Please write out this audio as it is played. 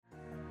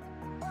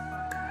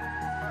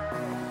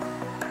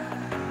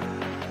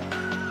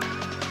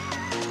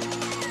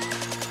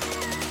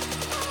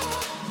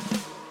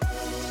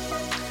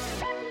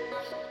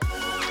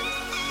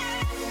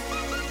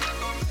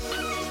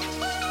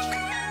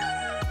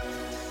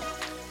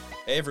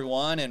Hey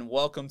everyone, and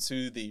welcome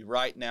to the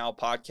Right Now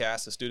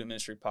podcast, the student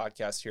ministry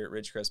podcast here at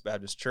Ridgecrest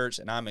Baptist Church.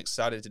 And I'm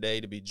excited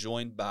today to be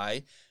joined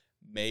by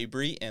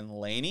Mabry and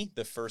Lainey,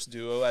 the first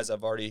duo, as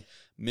I've already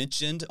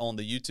mentioned, on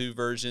the YouTube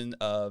version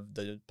of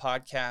the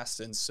podcast.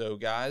 And so,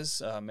 guys,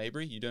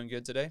 Mabry, you doing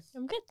good today?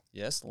 I'm good.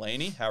 Yes.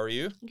 Lainey, how are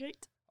you?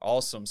 Great.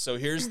 Awesome. So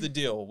here's the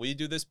deal. We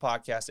do this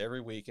podcast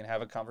every week and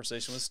have a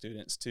conversation with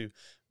students to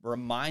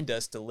remind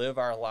us to live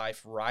our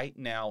life right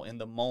now in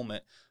the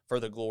moment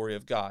for the glory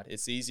of God.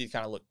 It's easy to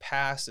kind of look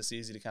past. It's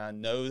easy to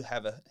kind of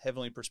have a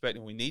heavenly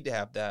perspective. We need to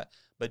have that,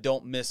 but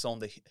don't miss on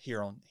the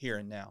here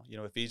and now. You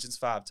know, Ephesians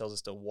 5 tells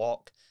us to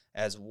walk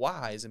as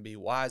wise and be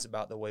wise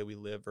about the way we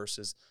live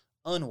versus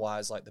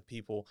unwise like the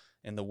people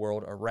in the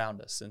world around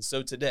us. And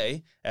so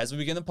today, as we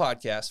begin the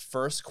podcast,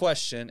 first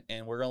question,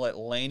 and we're going to let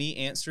Lainey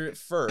answer it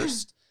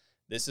first.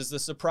 This is the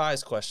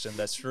surprise question.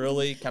 That's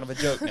really kind of a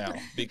joke now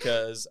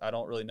because I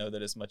don't really know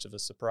that it's much of a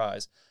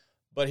surprise.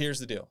 But here's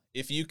the deal.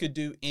 If you could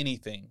do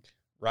anything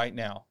right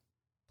now,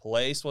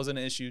 place wasn't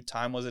an issue,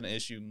 time wasn't an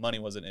issue, money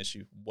wasn't an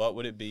issue, what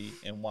would it be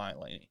and why,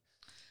 Lainey?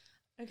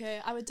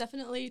 Okay, I would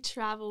definitely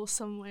travel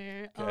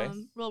somewhere, Okay.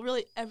 well,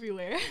 really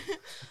everywhere,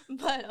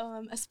 but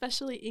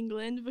especially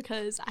England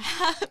because I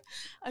have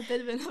a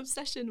bit of an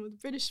obsession with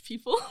British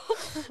people.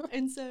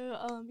 And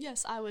so,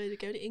 yes, I would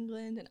go to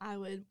England and I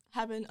would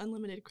have an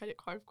unlimited credit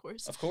card, of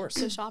course. Of course.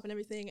 To shop and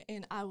everything,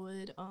 and I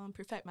would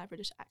perfect my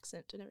British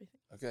accent and everything.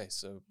 Okay,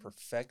 so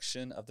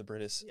perfection of the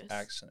British Yes.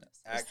 accent.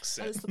 That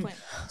is the plan.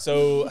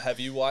 So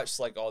have you watched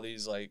like all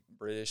these like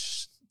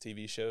British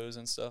TV shows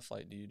and stuff?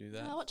 Like, do you do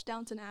that? I watch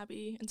Downton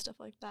Abbey and stuff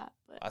like that.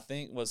 But I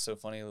think what's so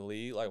funny,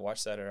 Lee, like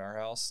watched that at our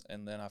house,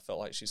 and then I felt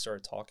like she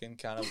started talking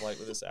kind of like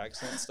with this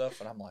accent and stuff,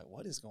 and I'm like,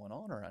 what is going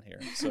on around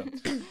here? So,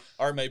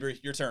 all right, Mabry,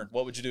 your turn.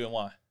 What would you do and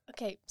why?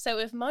 Okay, so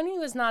if money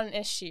was not an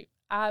issue,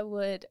 I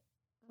would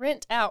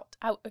rent out.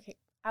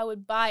 I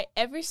would buy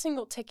every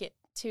single ticket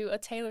to a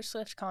Taylor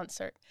Swift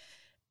concert.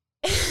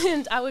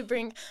 And I would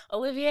bring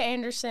Olivia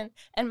Anderson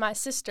and my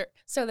sister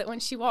so that when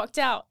she walked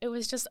out, it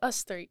was just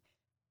us three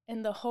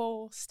in the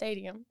whole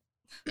stadium.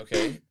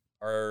 Okay.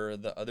 Are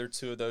the other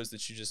two of those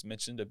that you just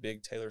mentioned a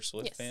big Taylor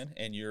Swift Yes. fan,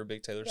 and you're a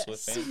big Taylor Yes.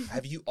 Swift fan?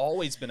 Have you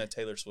always been a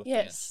Taylor Swift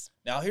fan? Yes.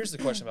 Now, here's the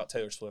question about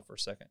Taylor Swift for a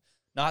second.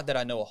 Not that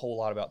I know a whole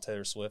lot about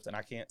Taylor Swift, and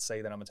I can't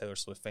say that I'm a Taylor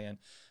Swift fan.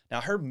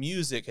 Now, her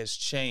music has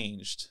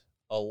changed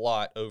a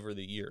lot over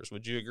the years.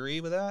 Would you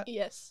agree with that?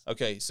 Yes.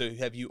 Okay, so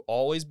have you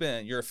always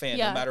been, you're a fan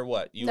no Yeah. matter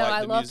what? You No, like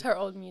I the loved music, her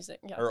old music.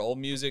 Yeah. her old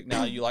music,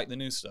 now you like the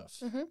new stuff.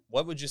 Mhm.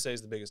 What would you say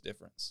is the biggest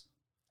difference?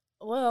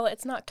 Well,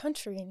 it's not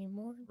country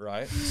anymore.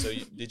 Right? So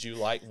did you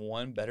like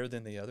one better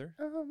than the other?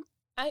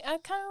 I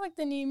kind of like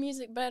the new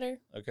music better.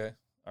 Okay.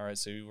 All right,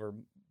 so you were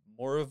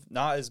more of,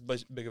 not as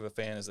big of a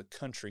fan as the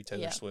country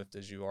Taylor Yeah. Swift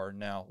as you are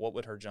now. What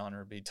would her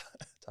genre be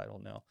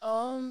titled now?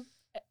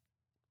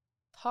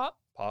 Pop.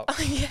 Pop?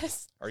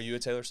 Yes. Are you a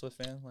Taylor Swift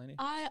fan, Lainey?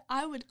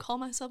 I would call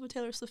myself a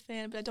Taylor Swift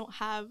fan, but I don't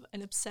have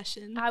an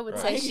obsession. I would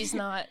Right. say she's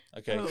not.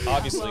 Okay, Oh,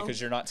 obviously, well,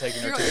 because you're not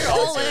taking her You're, to the you're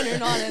all concert. in or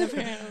not in,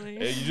 apparently.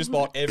 Yeah, you just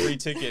bought every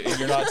ticket and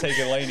you're not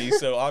taking Lainey.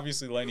 So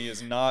obviously Lainey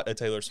is not a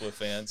Taylor Swift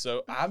fan.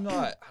 So I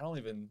don't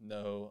even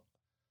know.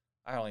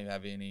 I don't even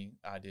have any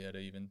idea to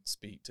even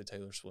speak to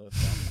Taylor Swift.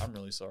 I'm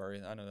really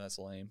sorry. I know that's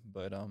lame,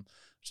 but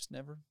just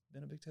never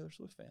been a big Taylor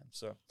Swift fan.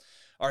 So,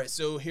 all right.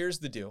 So here's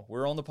the deal.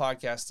 We're on the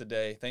podcast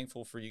today.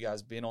 Thankful for you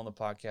guys being on the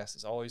podcast.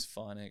 It's always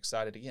fun and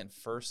excited. Again,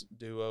 first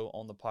duo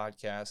on the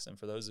podcast. And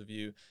for those of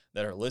you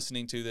that are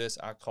listening to this,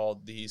 I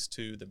called these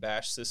two the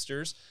Bash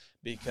Sisters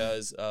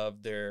because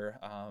of their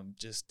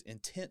just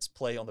intense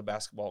play on the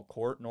basketball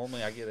court.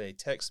 Normally I get a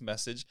text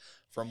message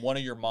from one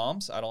of your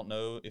moms. I don't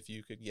know if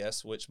you could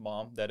guess which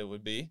mom that it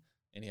would be.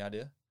 Any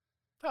idea?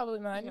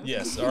 Probably mine.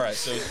 Yes. All right.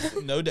 So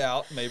no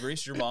doubt, Mabry,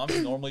 your mom's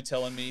normally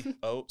telling me,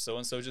 oh,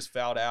 so-and-so just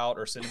fouled out,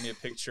 or sending me a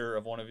picture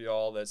of one of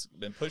y'all that's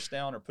been pushed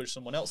down or pushed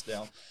someone else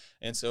down.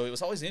 And so it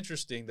was always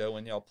interesting, though,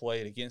 when y'all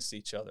played against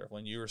each other,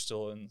 when you were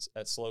still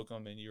at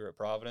Slocum and you were at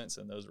Providence,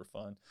 and those were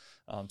fun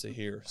to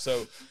hear.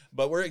 So,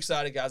 but we're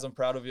excited, guys. I'm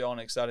proud of y'all and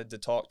excited to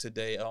talk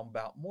today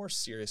about more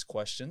serious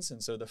questions.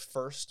 And so the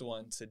first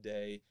one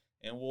today,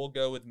 and we'll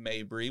go with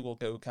Mabry. We'll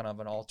go kind of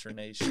an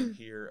alternation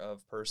here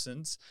of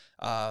persons.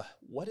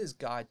 What is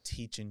God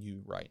teaching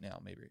you right now,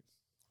 Mabry?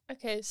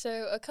 Okay,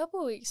 so a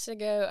couple weeks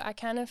ago, I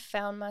kind of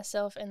found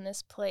myself in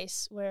this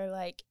place where,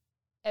 like,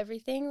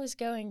 everything was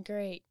going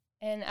great.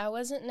 And I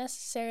wasn't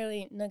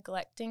necessarily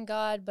neglecting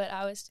God, but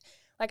I was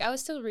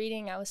still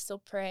reading, I was still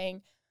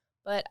praying,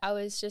 but I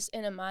was just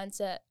in a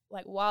mindset,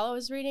 like, while I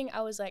was reading,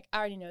 I was like, I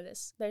already know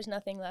this. There's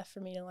nothing left for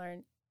me to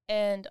learn.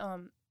 And,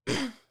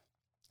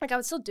 like, I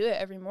would still do it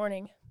every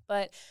morning,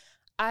 but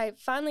I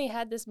finally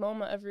had this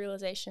moment of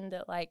realization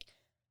that, like,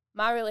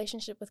 my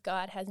relationship with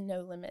God has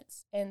no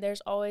limits, and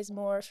there's always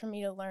more for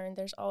me to learn.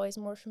 There's always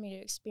more for me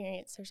to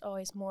experience. There's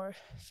always more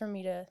for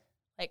me to,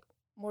 like,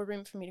 more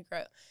room for me to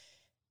grow.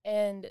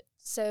 And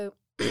so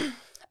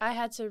I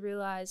had to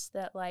realize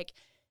that, like,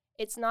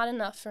 it's not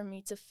enough for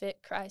me to fit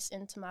Christ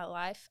into my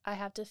life. I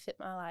have to fit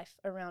my life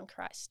around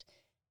Christ.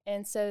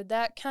 And so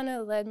that kind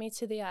of led me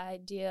to the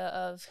idea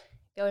of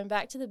going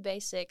back to the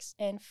basics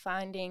and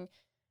finding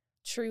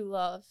true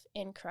love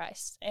in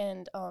Christ.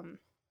 And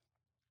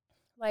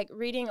like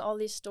reading all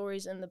these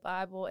stories in the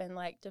Bible and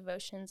like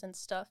devotions and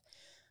stuff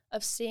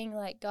of seeing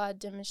like God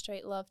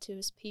demonstrate love to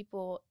his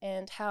people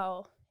and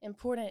how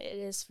important it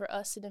is for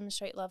us to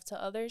demonstrate love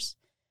to others.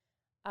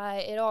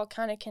 It all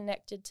kind of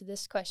connected to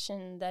this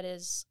question that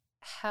is,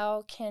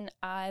 how can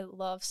I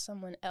love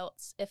someone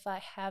else if I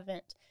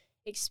haven't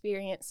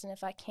experienced and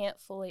if I can't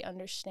fully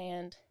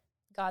understand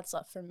God's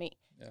love for me?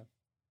 Yeah.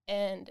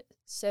 And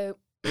so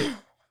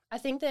I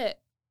think that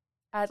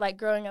like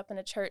growing up in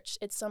a church,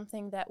 it's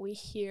something that we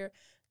hear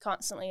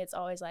constantly. It's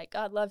always like,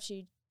 God loves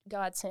you.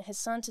 God sent his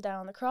son to die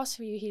on the cross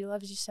for you. He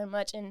loves you so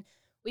much. And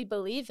we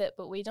believe it,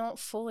 but we don't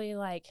fully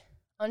like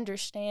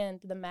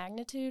understand the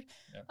magnitude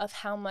of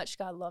how much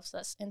God loves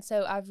us. And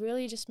so I've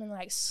really just been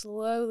like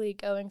slowly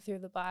going through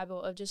the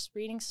Bible of just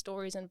reading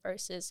stories and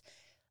verses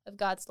of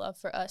God's love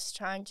for us,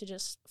 trying to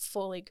just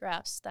fully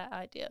grasp that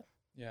idea.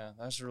 Yeah,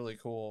 that's really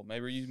cool.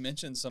 Maybe you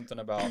mentioned something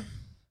about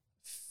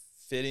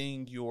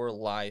fitting your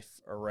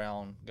life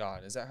around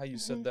God. Is that how you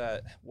said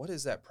that? What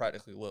does that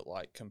practically look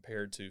like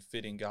compared to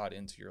fitting God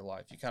into your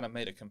life? You kind of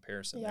made a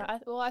comparison there.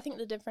 I think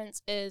the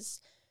difference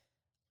is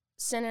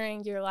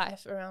centering your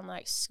life around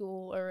like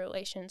school or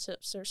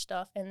relationships or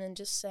stuff, and then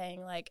just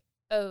saying like,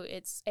 oh,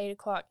 it's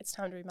 8:00, it's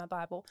time to read my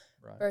Bible,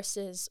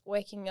 versus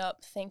waking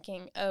up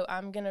thinking, oh,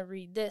 I'm going to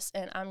read this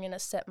and I'm going to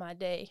set my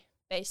day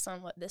based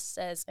on what this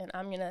says, and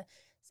I'm going to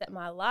set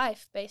my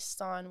life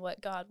based on what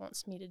God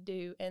wants me to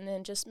do, and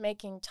then just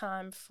making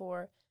time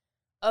for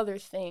other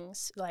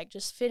things, like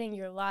just fitting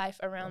your life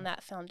around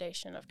that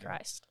foundation of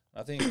Christ.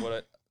 I think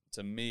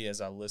to me,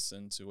 as I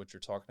listen to what you're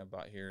talking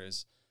about here,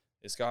 is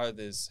God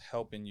is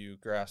helping you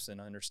grasp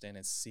and understand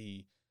and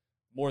see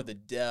more the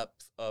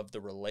depth of the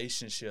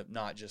relationship,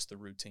 not just the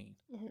routine.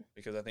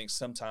 Because I think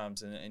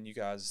sometimes, and you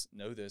guys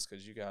know this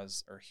because you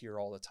guys are here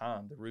all the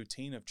time, the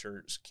routine of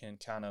church can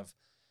kind of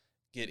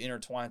get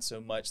intertwined so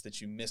much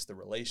that you miss the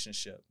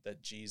relationship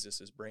that Jesus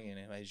is bringing.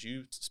 And as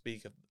you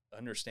speak of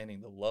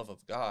understanding the love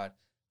of God,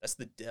 that's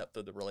the depth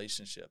of the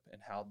relationship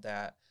and how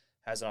that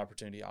has an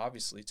opportunity,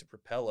 obviously, to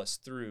propel us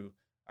through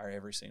our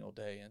every single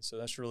day. And so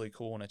that's really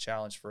cool and a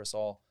challenge for us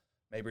all,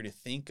 maybe to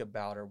think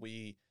about, are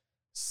we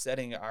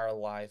setting our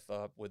life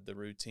up with the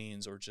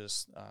routines, or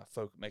just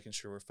making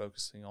sure we're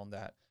focusing on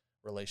that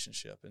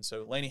relationship? And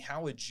so, Lainey,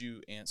 how would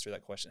you answer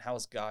that question? How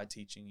is God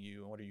teaching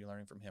you, and what are you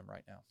learning from him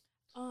right now?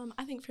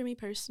 I think for me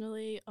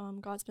personally,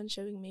 God's been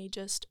showing me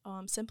just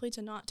simply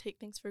to not take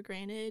things for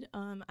granted.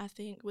 I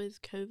think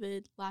with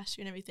COVID last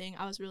year and everything,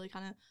 I was really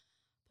kind of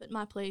put in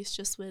my place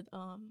just with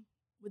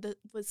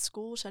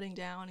school shutting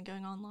down and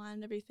going online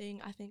and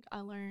everything. I think I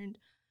learned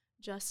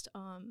just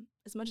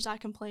as much as I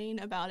complain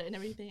about it and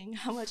everything,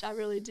 how much I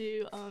really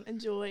do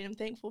enjoy and I'm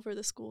thankful for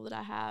the school that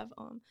I have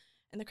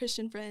and the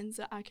Christian friends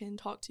that I can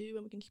talk to,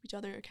 and we can keep each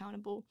other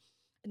accountable.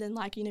 And then,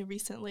 like,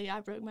 recently I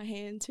broke my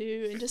hand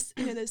too, and just,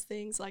 those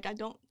things, like, I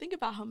don't think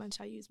about how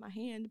much I use my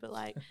hand, but,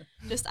 like,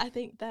 just I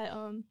think that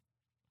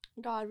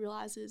God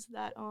realizes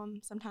that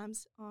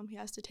sometimes he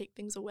has to take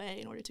things away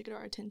in order to get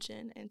our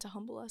attention and to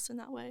humble us in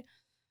that way.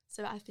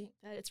 So I think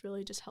that it's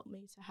really just helped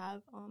me to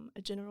have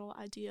a general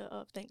idea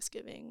of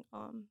Thanksgiving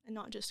and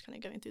not just kind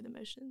of going through the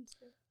motions.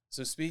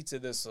 So speak to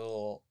this a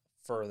little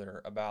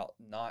further about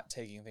not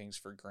taking things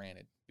for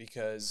granted,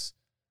 because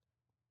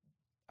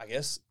I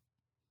guess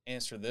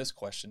answer this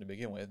question to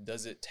begin with.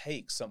 Does it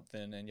take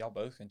something, and y'all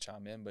both can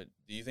chime in, but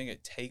do you think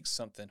it takes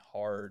something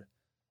hard?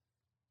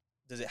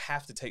 Does it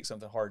have to take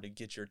something hard to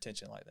get your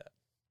attention like that?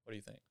 What do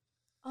you think?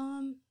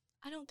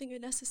 I don't think it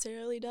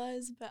necessarily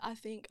does, but I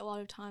think a lot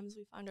of times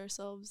we find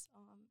ourselves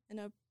in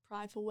a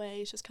prideful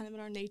way. It's just kind of in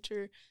our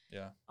nature.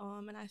 Yeah.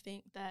 And I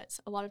think that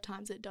a lot of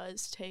times it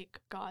does take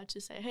God to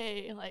say,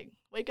 hey, like,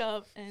 wake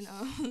up. And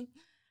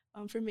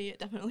for me, it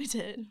definitely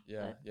did.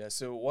 Yeah, yeah.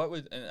 So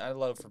and I'd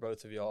love for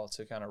both of y'all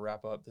to kind of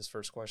wrap up this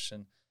first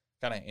question,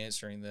 kind of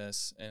answering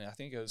this. And I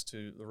think it goes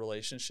to the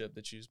relationship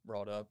that you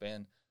brought up,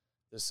 and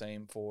the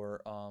same for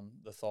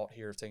the thought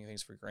here of taking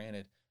things for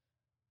granted.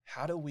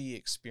 How do we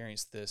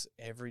experience this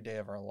every day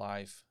of our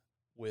life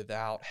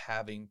without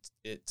having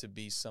it to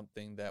be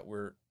something that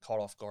we're caught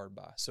off guard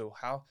by? So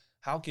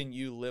how can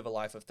you live a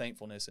life of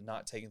thankfulness and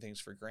not taking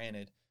things for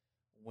granted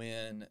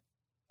when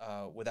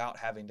without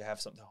having to have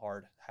something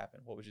hard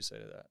happen? What would you say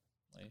to that,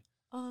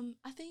 Lainey?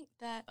 I think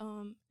that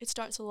it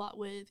starts a lot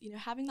with,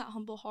 having that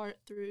humble heart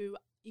through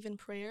even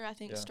prayer. I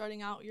think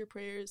starting out your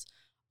prayers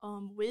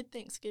with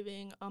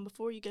Thanksgiving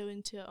before you go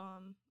into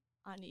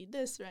I need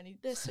this or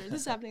this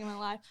is happening in my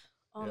life.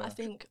 I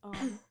think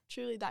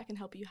truly that can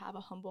help you have a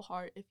humble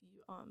heart if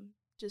you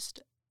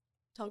just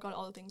tell God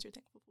all the things you're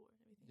thankful for. And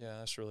everything. Yeah,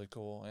 that's really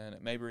cool. And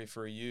maybe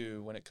for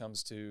you, when it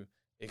comes to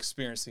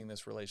experiencing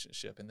this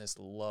relationship and this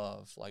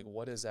love, like,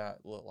 what does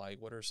that look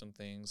like? What are some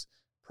things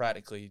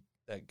practically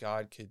that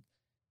God could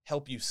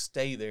help you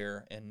stay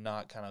there and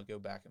not kind of go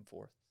back and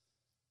forth?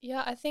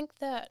 Yeah, I think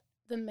that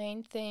the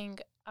main thing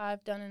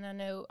I've done, and I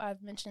know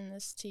I've mentioned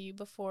this to you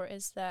before,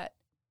 is that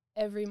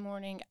every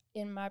morning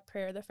in my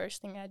prayer, the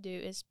first thing I do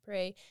is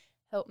pray,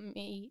 help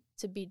me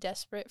to be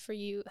desperate for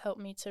you, help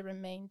me to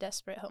remain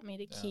desperate, help me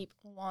to keep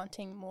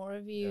wanting more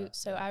of you.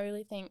 So I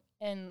really think,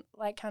 and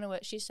like kind of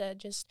what she said,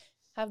 just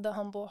have the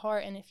humble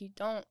heart. And if you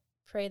don't,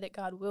 pray that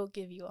God will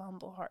give you a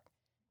humble heart.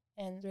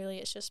 And really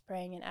it's just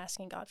praying and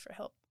asking God for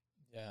help.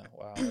 Yeah,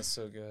 wow, that's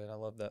so good. I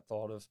love that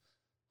thought of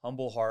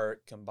humble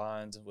heart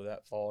combined with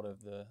that thought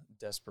of the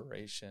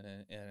desperation.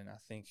 And I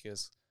think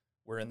as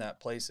we're in that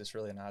place, it's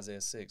really in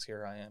Isaiah 6,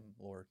 here I am,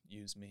 Lord,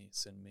 use me,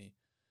 send me.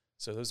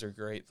 So those are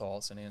great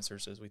thoughts and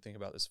answers as we think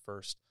about this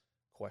first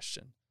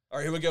question. All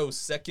right, here we go.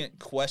 Second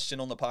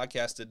question on the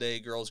podcast today.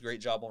 Girls,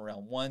 great job on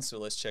round 1. So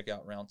let's check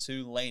out round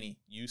 2. Lainey,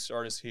 you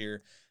start us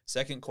here.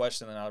 Second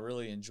question, and I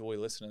really enjoy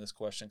listening to this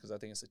question because I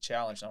think it's a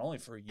challenge, not only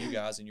for you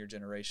guys in your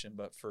generation,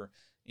 but for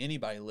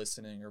anybody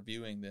listening or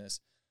viewing this.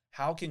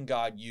 How can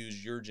God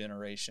use your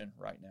generation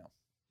right now?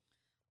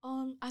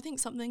 I think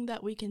something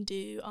that we can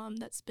do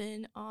that's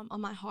been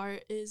on my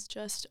heart is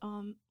just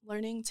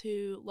learning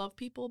to love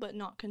people but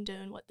not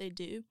condone what they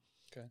do.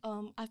 Okay.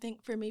 I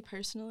think for me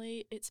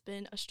personally, it's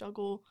been a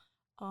struggle.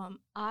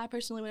 I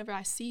personally, whenever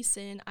I see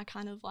sin, I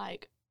kind of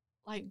like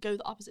go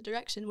the opposite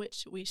direction,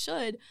 which we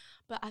should.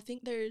 But I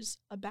think there's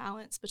a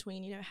balance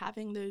between, you know,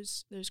 having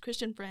those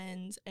Christian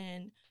friends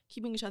and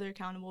keeping each other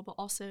accountable, but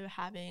also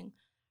having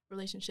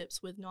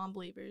relationships with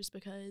non-believers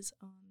because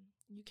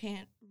you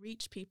can't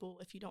reach people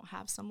if you don't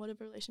have somewhat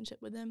of a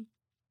relationship with them.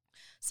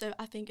 So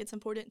I think it's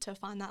important to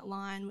find that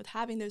line with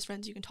having those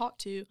friends you can talk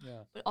to,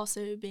 but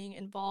also being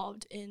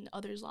involved in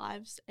others'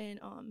 lives and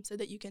so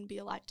that you can be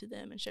a light to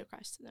them and show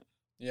Christ to them.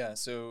 Yeah,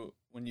 so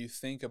when you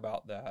think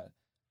about that,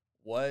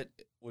 what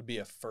would be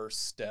a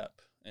first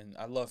step? And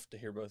I'd love to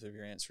hear both of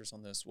your answers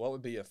on this. What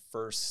would be a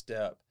first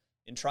step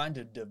in trying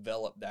to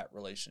develop that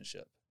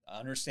relationship?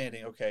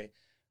 Understanding, okay,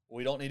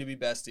 we don't need to be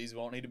besties, we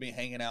don't need to be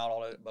hanging out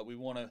all that, but we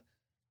want to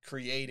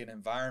create an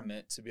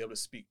environment to be able to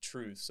speak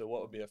truth. So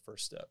what would be a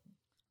first step?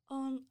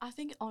 I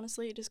think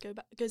honestly it just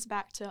goes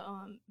back to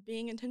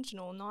being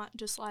intentional, not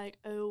just like,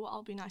 oh,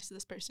 I'll be nice to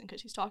this person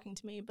because she's talking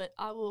to me, but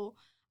I will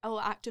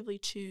actively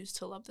choose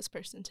to love this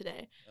person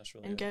today. That's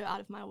really and good. go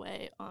out of my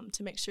way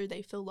to make sure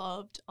they feel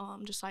loved,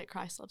 just like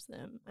Christ loves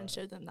them, and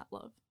show them that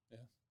love. Yeah.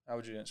 How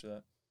would you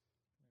answer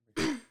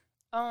that?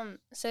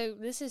 So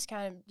this is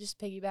kind of just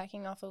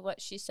piggybacking off of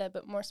what she said,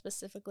 but more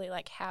specifically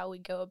like how we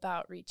go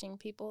about reaching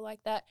people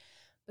like that.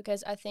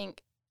 Because I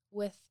think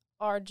with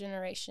our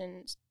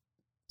generation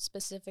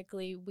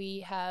specifically, we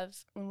have,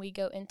 when we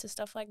go into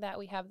stuff like that,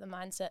 we have the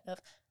mindset of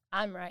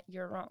I'm right,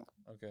 you're wrong.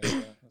 Okay,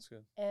 yeah, that's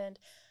good. And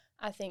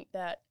I think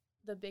that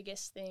the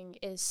biggest thing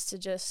is to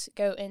just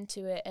go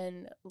into it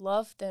and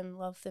love them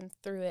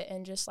through it.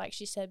 And just like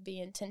she said,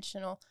 be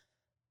intentional.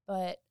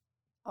 But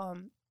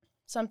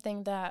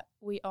something that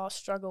we all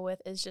struggle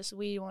with is just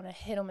we want to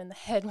hit them in the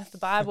head with the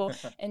Bible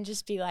and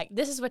just be like,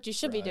 this is what you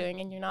should be doing,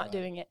 and you're not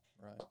doing it.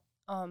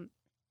 Right.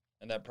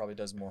 And that probably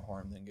does more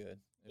harm than good,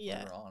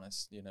 if we're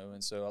honest, you know.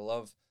 And so I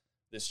love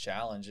this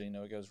challenge, you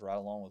know, it goes right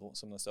along with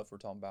some of the stuff we're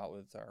talking about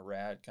with our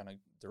RAD kind of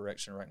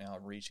direction right now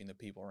of reaching the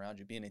people around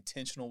you, being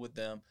intentional with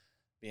them,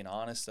 being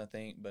honest, I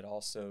think, but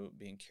also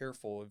being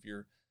careful of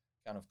your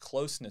kind of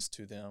closeness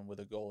to them with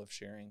a goal of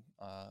sharing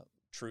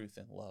truth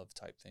and love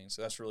type things.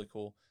 So that's really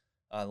cool,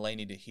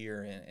 Lainey, to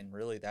hear. And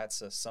really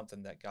that's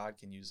something that God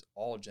can use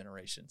all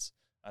generations.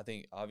 I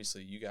think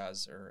obviously you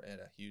guys are at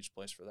a huge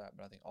place for that,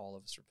 but I think all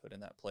of us are put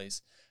in that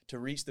place to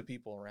reach the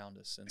people around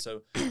us. And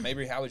so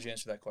maybe how would you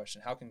answer that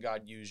question? How can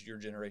God use your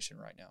generation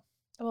right now?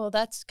 Well,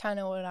 that's kind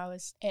of what I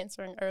was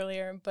answering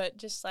earlier, but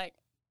just like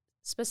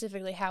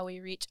specifically how we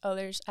reach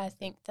others, I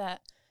think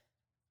that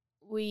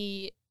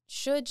we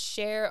should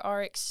share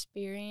our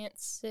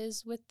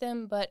experiences with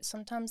them, but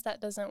sometimes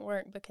that doesn't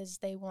work because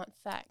they want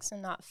facts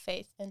and not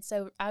faith. And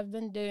so I've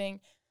been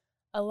doing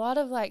a lot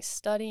of like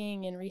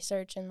studying and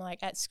research and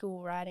like at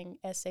school writing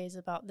essays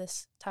about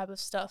this type of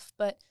stuff.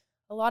 But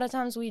a lot of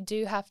times we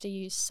do have to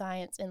use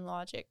science and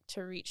logic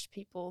to reach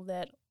people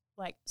that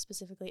like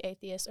specifically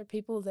atheists or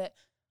people that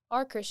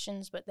are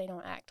Christians, but they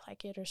don't act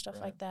like it or stuff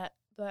like that.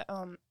 But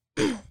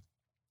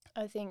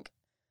I think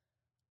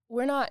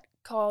we're not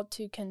called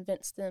to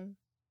convince them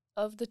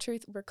of the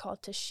truth. We're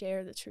called to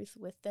share the truth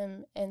with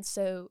them. And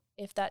so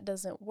if that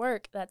doesn't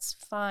work, that's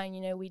fine.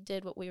 You know, we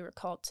did what we were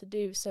called to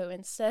do. So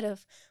instead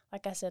of,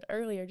 like I said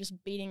earlier,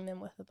 just beating them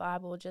with the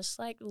Bible, just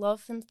like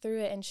love them through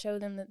it and show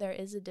them that there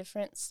is a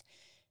difference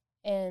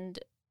and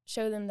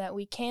show them that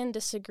we can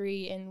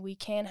disagree and we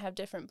can have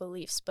different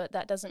beliefs, but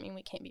that doesn't mean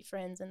we can't be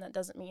friends, and that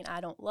doesn't mean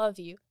I don't love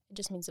you. It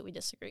just means that we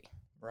disagree.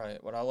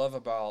 Right. What I love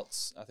about,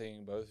 I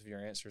think, both of your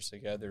answers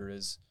together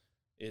is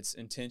it's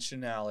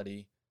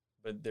intentionality,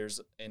 but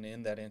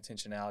in that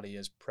intentionality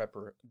is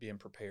being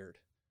prepared.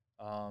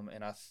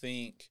 And I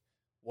think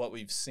what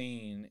we've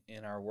seen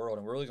in our world,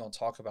 and we're really going to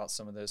talk about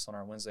some of this on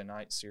our Wednesday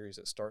night series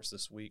that starts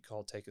this week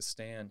called Take a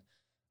Stand,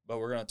 but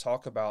we're going to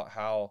talk about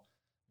how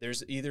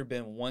there's either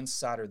been one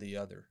side or the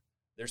other.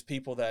 There's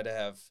people that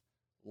have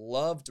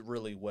loved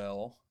really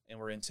well and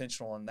we're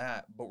intentional in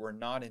that, but we're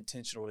not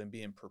intentional in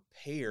being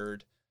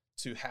prepared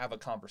to have a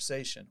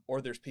conversation.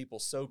 Or there's people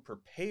so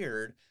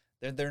prepared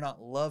they're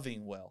not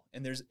loving well.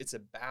 And it's a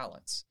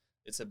balance.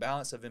 It's a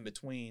balance of in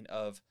between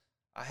of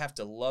I have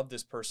to love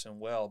this person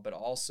well, but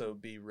also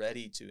be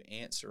ready to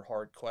answer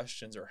hard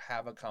questions or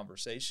have a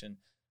conversation.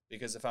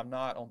 Because if I'm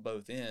not on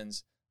both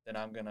ends, then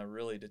I'm going to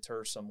really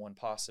deter someone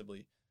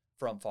possibly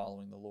from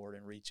following the Lord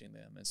and reaching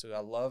them. And so I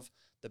love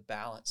the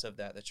balance of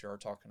that you are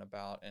talking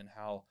about, and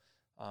how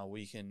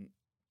we can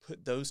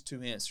put those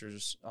two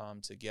answers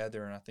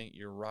together. And I think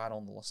you're right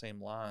on the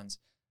same lines,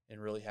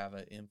 and really have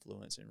an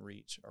influence and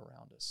reach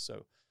around us.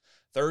 So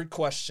third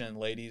question,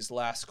 ladies,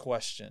 last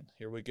question.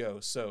 Here we go.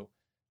 So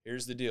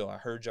here's the deal. I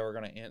heard y'all are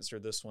going to answer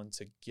this one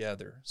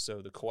together.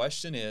 So the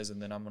question is,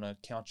 and then I'm going to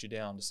count you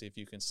down to see if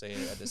you can say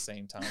it at the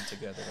same time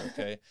together,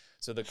 okay?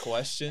 So the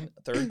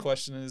third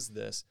question is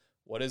this.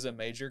 What is a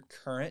major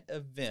current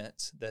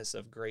event that's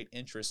of great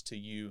interest to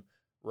you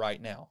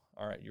right now?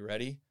 All right, you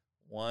ready?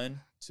 1,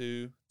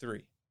 2,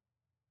 3.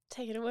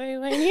 Take it away,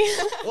 Lainey.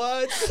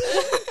 What?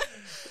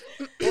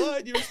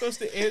 What? You were supposed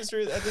to answer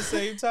it at the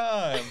same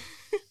time.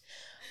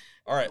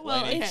 All right,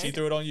 Well, Lainey, okay. she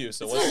threw it on you.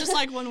 So It's what's not just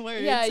like one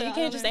word. Yeah, so you I can't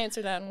don't just know.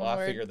 answer that in Well, one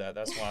I word. figured that.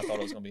 That's why I thought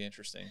it was going to be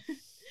interesting.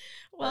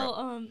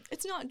 Well,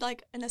 it's not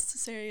like a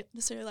necessarily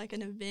like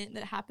an event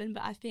that happened,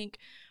 but I think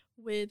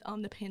with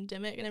the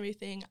pandemic and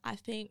everything, I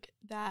think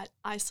that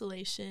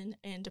isolation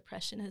and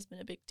depression has been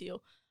a big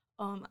deal.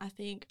 I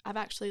think I've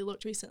actually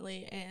looked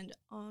recently, and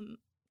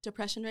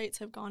depression rates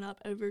have gone up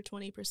over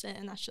 20%,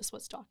 and that's just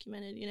what's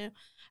documented, you know.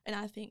 And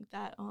I think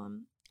that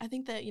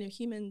you know,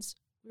 humans,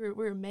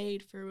 we're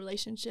made for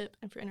relationship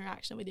and for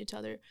interaction with each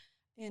other,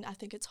 and I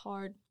think it's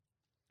hard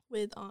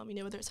with you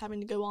know, whether it's having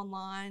to go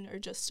online or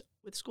just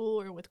with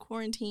school or with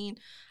quarantine.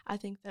 I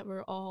think that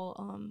we're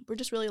all we're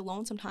just really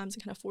alone sometimes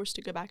and kind of forced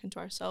to go back into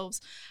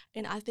ourselves.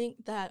 And I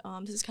think that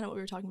this is kind of what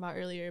we were talking about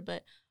earlier,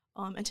 but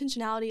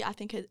intentionality, I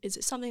think, is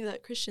something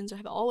that Christians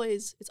have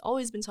always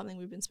been something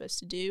we've been supposed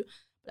to do.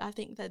 But I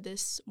think that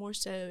this more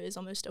so is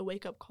almost a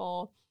wake up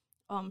call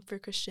for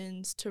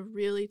Christians to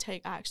really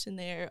take action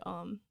there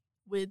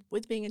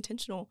with being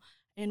intentional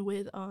and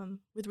with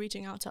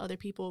reaching out to other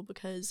people,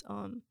 because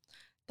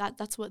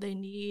that's what they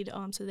need,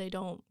 so they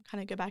don't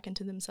kind of go back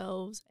into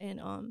themselves, and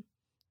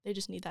they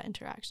just need that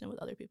interaction with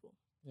other people.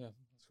 Yeah,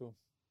 that's cool.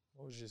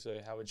 What would you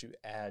say? How would you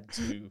add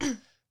to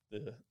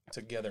the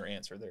together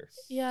answer there?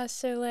 Yeah,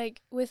 so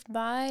like with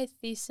my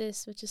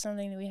thesis, which is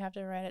something that we have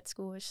to write at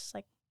school, it's just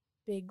like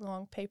big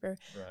long paper,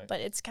 Right.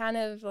 but it's kind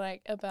of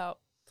like about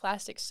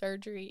plastic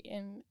surgery,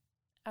 and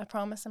I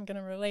promise I'm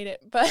gonna relate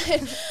it. But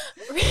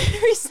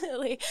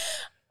recently,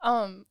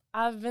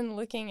 I've been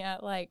looking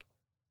at like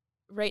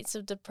rates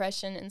of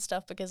depression and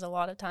stuff, because a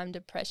lot of time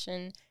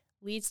depression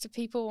leads to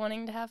people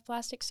wanting to have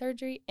plastic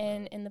surgery,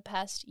 and in the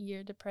past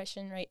year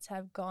depression rates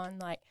have gone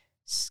like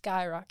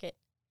skyrocket,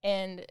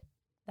 and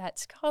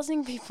that's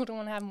causing people to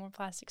want to have more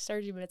plastic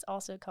surgery, but it's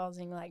also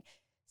causing like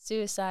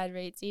suicide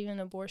rates, even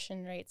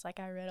abortion rates. Like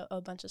I read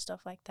a bunch of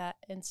stuff like that.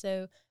 And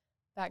so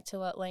back to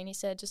what Lainey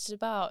said, just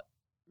about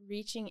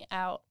reaching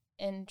out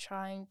and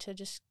trying to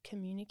just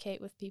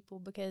communicate with people,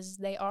 because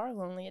they are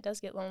lonely. It does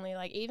get lonely.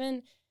 Like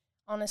even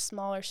on a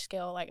smaller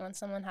scale, like when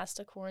someone has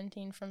to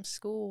quarantine from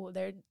school,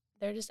 they're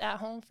just at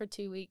home for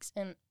 2 weeks,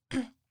 and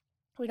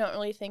we don't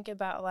really think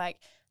about like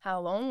how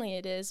lonely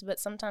it is, but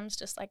sometimes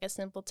just like a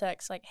simple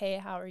text like, hey,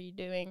 how are you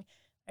doing?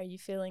 Are you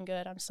feeling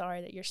good? I'm sorry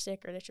that you're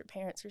sick or that your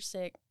parents are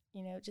sick.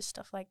 You know, just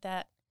stuff like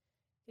that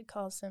could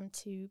cause them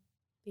to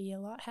be a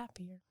lot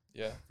happier.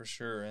 Yeah, for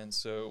sure. And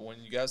so when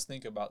you guys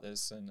think about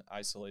this and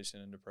isolation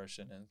and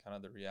depression and kind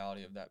of the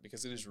reality of that,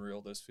 because it is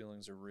real, those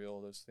feelings are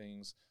real, those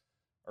things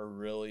are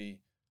really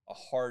a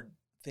hard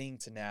thing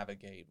to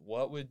navigate.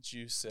 What would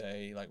you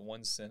say, like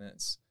one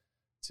sentence,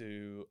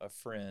 to a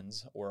friend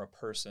or a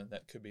person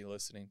that could be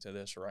listening to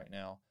this right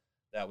now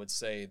that would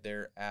say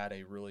they're at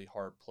a really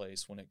hard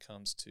place when it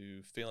comes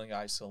to feeling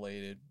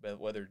isolated, but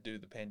whether due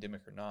to the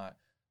pandemic or not?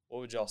 What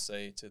would y'all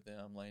say to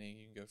them? Lainey,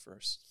 you can go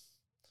first.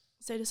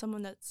 Say to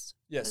someone that's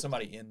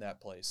Somebody in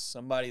that place,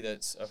 somebody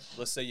that's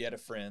let's say you had a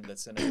friend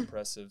that's in a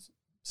depressive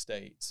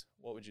state.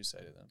 What would you say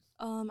to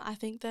them? I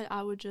think that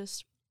I would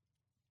just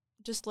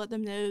let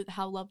them know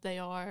how loved they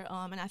are,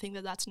 and I think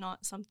that that's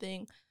not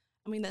something,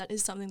 I mean, that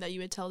is something that you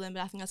would tell them,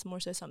 but I think that's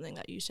more so something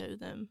that you show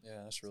them.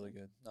 Yeah, that's really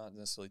good. Not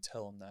necessarily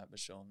tell them that, but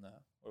show them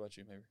that. What about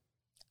you, maybe?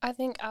 I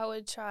think I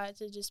would try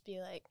to just be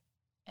like,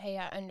 hey,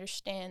 I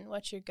understand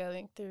what you're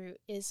going through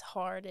is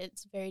hard.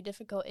 It's very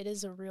difficult. It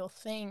is a real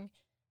thing,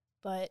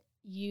 but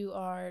you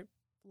are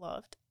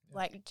loved.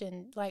 Yeah.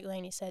 Like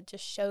Lainey said,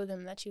 just show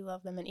them that you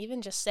love them. And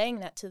even just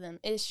saying that to them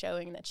is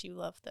showing that you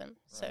love them. Right.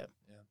 So,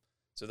 yeah.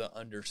 So the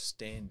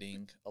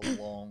understanding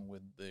along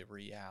with the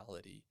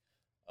reality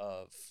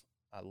of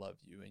I love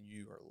you and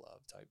you are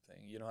loved type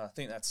thing. You know, I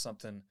think that's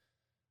something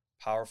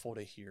powerful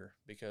to hear,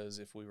 because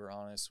if we were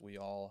honest, we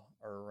all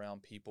are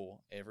around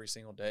people every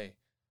single day.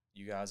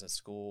 You guys at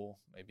school,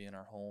 maybe in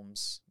our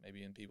homes,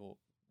 maybe in people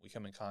we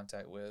come in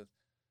contact with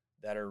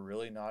that are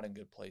really not in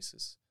good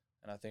places.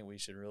 And I think we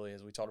should really,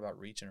 as we talked about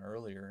reaching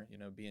earlier, you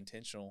know, be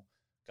intentional.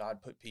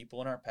 God put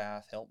people in our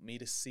path, help me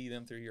to see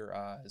them through your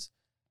eyes,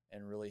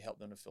 and really help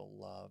them to feel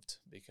loved,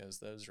 because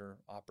those are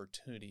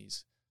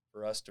opportunities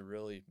for us to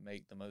really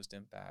make the most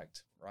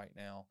impact right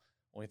now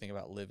when we think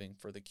about living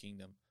for the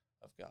kingdom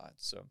of God.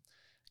 So,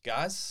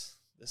 guys,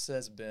 this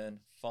has been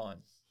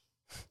fun.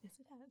 Yes,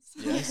 it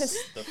has. Yes,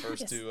 the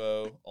first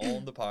duo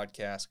on the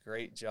podcast.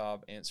 Great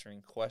job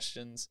answering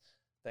questions.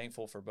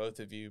 Thankful for both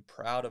of you,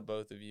 proud of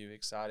both of you,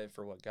 excited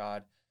for what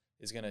God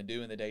is going to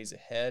do in the days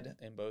ahead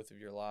in both of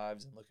your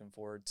lives, and looking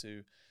forward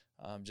to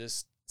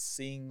just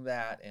seeing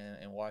that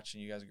and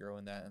watching you guys grow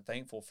in that, and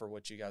thankful for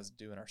what you guys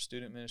do in our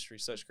student ministry,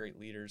 such great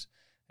leaders.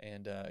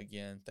 And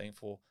again,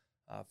 thankful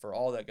for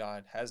all that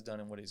God has done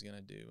and what he's going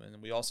to do.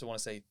 And we also want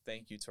to say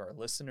thank you to our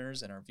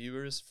listeners and our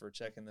viewers for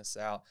checking this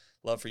out.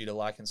 Love for you to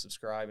like and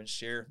subscribe and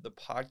share the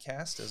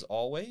podcast as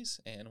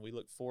always. And we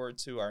look forward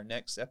to our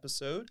next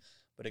episode.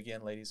 But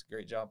again, ladies,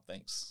 great job.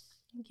 Thanks.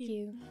 Thank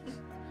you.